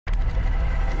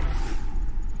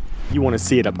You want to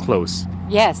see it up close.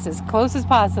 Yes, as close as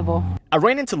possible. I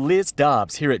ran into Liz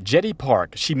Dobbs here at Jetty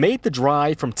Park. She made the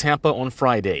drive from Tampa on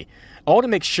Friday, all to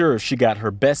make sure she got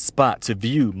her best spot to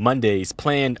view Monday's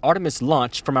planned Artemis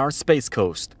launch from our Space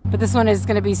Coast. But this one is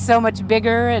going to be so much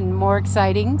bigger and more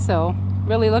exciting, so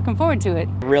really looking forward to it.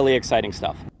 Really exciting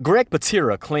stuff. Greg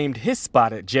Patira claimed his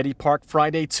spot at Jetty Park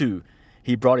Friday too.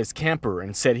 He brought his camper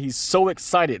and said he's so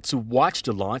excited to watch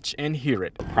the launch and hear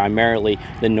it. Primarily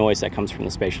the noise that comes from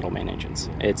the Space Shuttle main engines.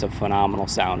 It's a phenomenal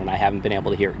sound, and I haven't been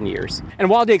able to hear it in years. And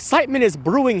while the excitement is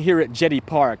brewing here at Jetty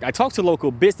Park, I talked to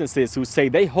local businesses who say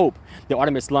they hope the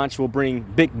Artemis launch will bring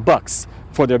big bucks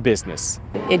for their business.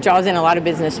 It draws in a lot of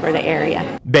business for the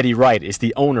area. Betty Wright is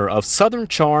the owner of Southern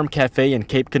Charm Cafe in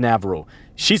Cape Canaveral.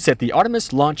 She said the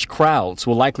Artemis launch crowds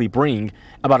will likely bring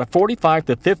about a 45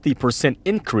 to 50%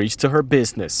 increase to her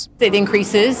business. It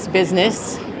increases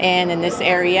business and in this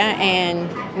area,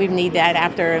 and we need that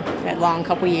after that long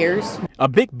couple years. A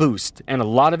big boost and a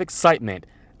lot of excitement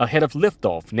ahead of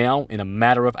liftoff now in a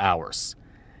matter of hours.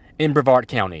 In Brevard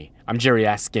County, I'm Jerry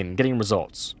Askin, getting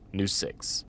results, News 6.